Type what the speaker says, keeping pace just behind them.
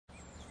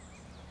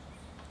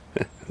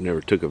I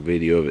never took a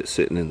video of it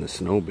sitting in the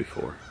snow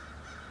before.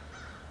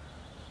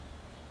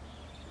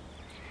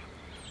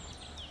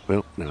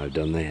 Well, now I've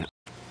done that.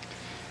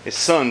 It's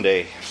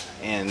Sunday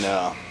and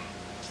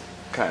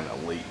kind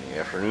of late in the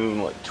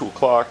afternoon, like 2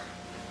 o'clock.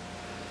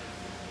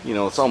 You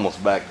know, it's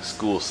almost back to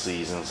school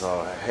season,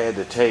 so I had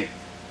to take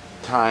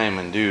time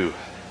and do,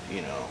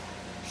 you know,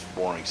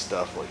 boring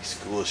stuff like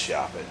school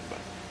shopping, but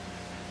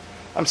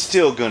I'm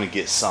still going to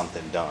get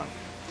something done.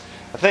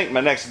 I think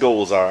my next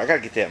goals are I got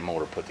to get that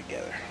motor put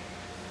together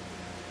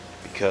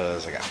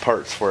because I got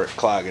parts for it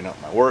clogging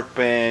up my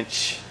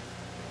workbench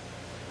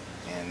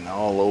and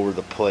all over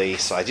the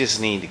place, so I just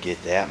need to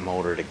get that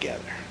motor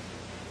together.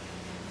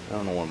 I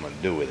don't know what I'm going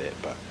to do with it,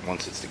 but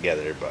once it's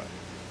together, but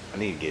I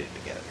need to get it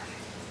together.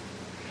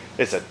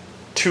 It's a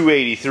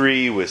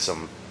 283 with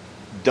some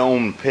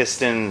dome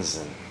pistons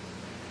and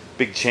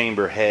big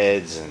chamber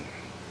heads and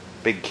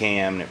big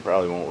cam, and it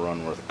probably won't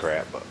run worth a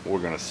crap, but we're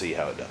going to see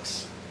how it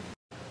does.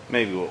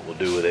 Maybe what we'll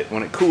do with it,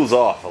 when it cools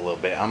off a little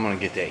bit, I'm going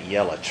to get that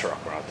yellow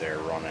truck out there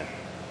running.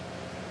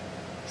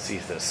 See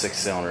if the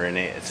 6-cylinder in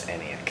it is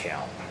any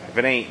account. If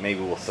it ain't,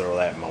 maybe we'll throw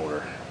that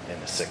motor in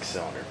the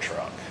 6-cylinder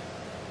truck,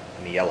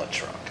 in the yellow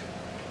truck.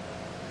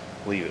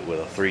 Leave it with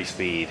a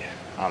 3-speed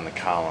on the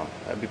column.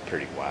 That'd be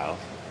pretty wild.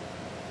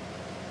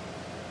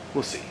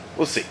 We'll see,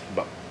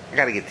 but I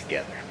gotta get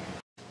together.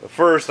 But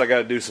first I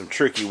gotta do some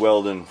tricky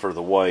welding for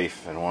the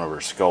wife and one of her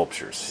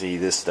sculptures. See,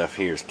 this stuff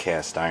here is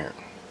cast iron.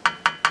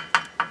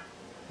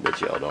 Bet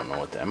y'all don't know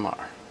what them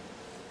are.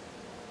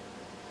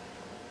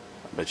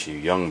 I bet you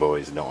young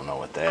boys don't know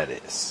what that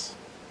is.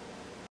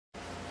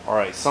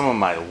 Alright, some of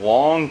my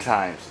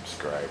long-time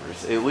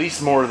subscribers, at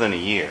least more than a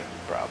year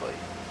probably,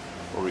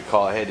 will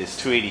recall I had this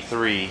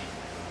 283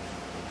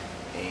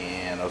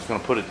 and I was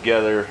going to put it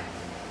together.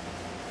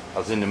 I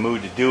was in the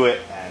mood to do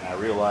it and I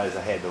realized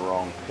I had the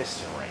wrong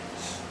piston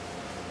rings.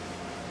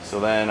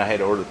 So then I had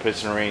to order the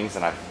piston rings,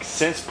 and I've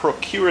since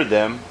procured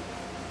them,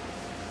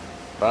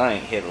 but I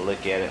ain't hit a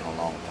lick at it in a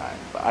long time.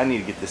 But I need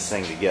to get this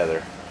thing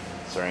together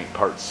so there ain't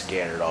parts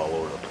scattered all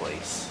over the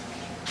place.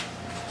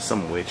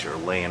 Some of which are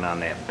laying on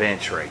that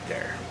bench right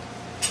there.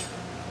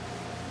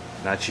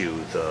 Not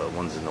you, the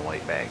ones in the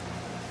white bag.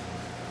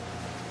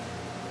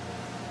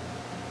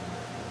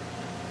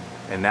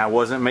 And I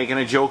wasn't making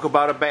a joke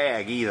about a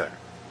bag either.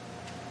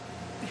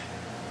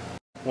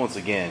 Once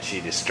again,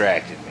 she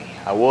distracted me.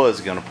 I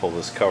was going to pull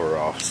this cover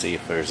off, see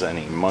if there's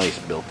any mice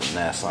built a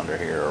nest under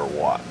here or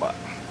what, but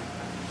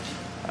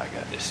I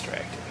got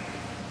distracted.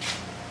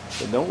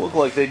 They don't look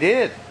like they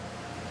did.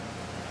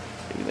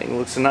 Everything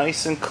looks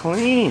nice and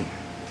clean.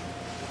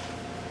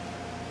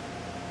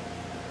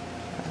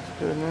 That's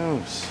good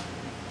news.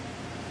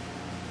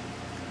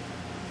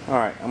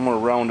 Alright, I'm going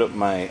to round up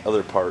my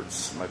other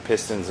parts, my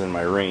pistons and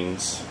my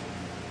rings.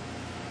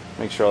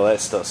 Make sure all that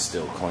stuff's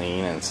still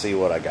clean and see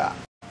what I got.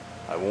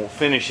 I won't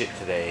finish it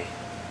today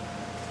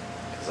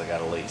because I got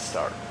a late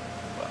start,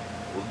 but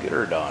we'll get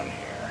her done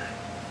here.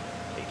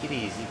 Take it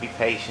easy, be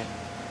patient.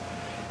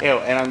 You know,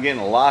 and I'm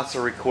getting lots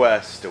of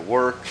requests to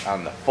work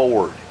on the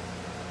Ford.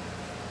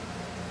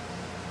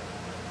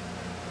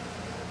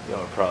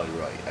 Y'all are probably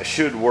right. I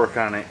should work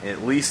on it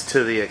at least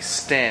to the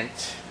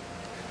extent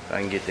that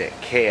I can get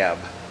that cab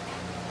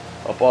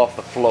up off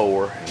the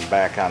floor and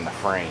back on the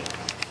frame.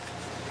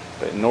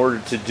 But in order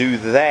to do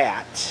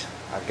that,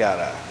 I've got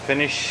to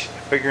finish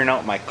figuring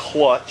out my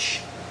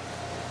clutch.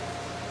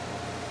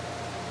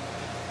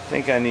 I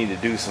think I need to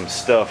do some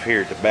stuff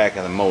here at the back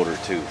of the motor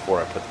too before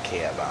I put the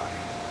cab on.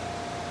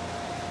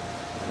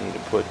 I need to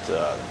put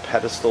the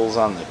pedestals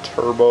on the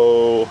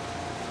turbo.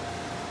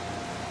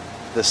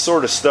 The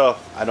sort of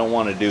stuff I don't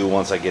want to do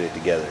once I get it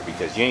together,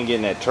 because you ain't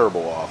getting that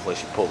turbo off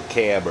unless you pull the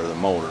cab or the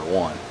motor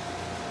one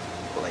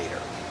later.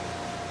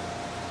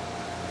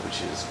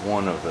 Which is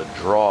one of the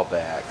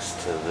drawbacks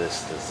to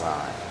this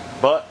design.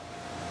 But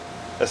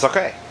that's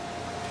okay.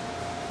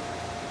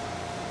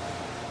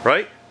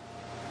 Right?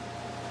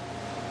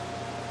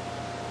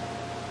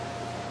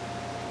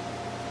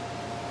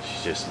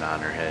 She's just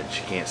nodding her head.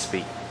 She can't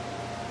speak.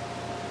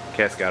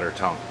 Cat's got her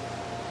tongue.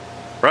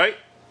 Right?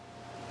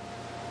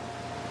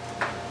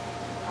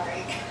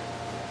 Alright.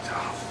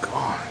 Oh,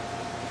 gone.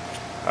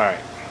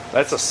 Alright.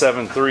 That's a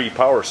 7.3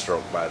 Power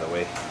Stroke, by the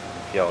way.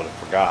 If y'all would have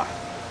forgot.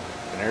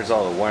 And there's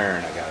all the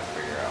wiring I gotta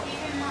figure out.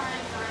 Keep in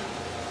mind,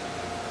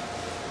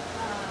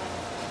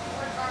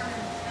 Ford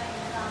Garmin's thing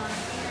is on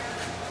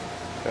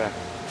here. Okay.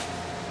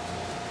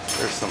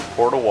 There's some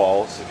porta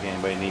walls if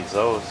anybody needs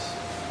those.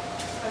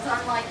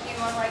 Because unlike you,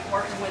 I like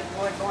working with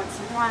wood once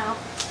in a while.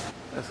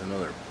 That's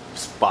another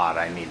spot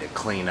I need to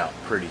clean up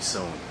pretty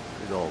soon.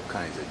 There's all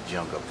kinds of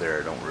junk up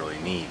there I don't really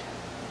need,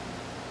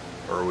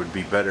 or would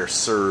be better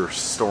served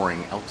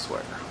storing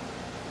elsewhere.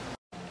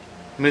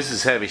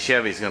 Mrs. Heavy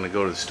Chevy's going to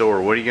go to the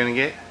store. What are you going to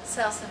get?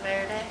 Salsa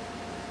Verde.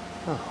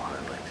 Oh,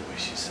 I like the way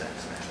she says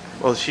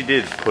that. Well, she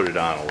did put it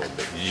on a little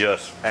bit,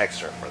 just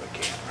extra for the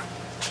camera.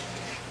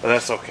 But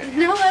that's okay.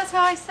 No, that's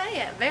how I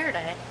say it.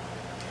 Verde.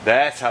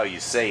 That's how you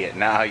say it,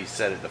 not how you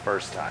said it the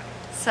first time.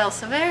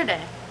 Salsa Verde.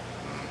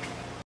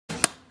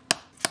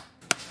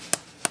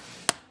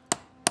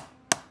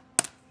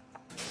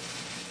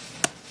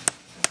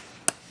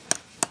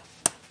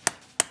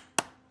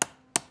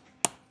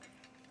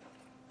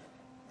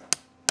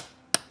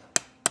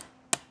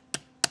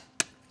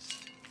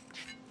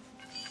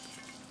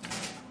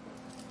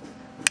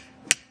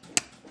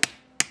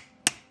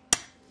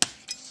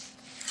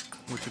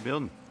 What you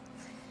building?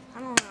 I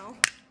don't know.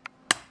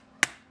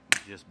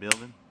 Just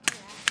building? Yeah.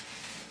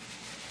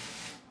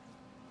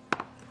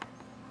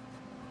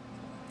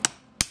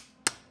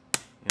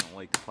 You don't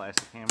like the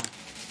plastic hammer?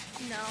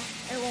 No,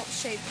 it won't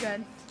shape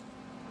good.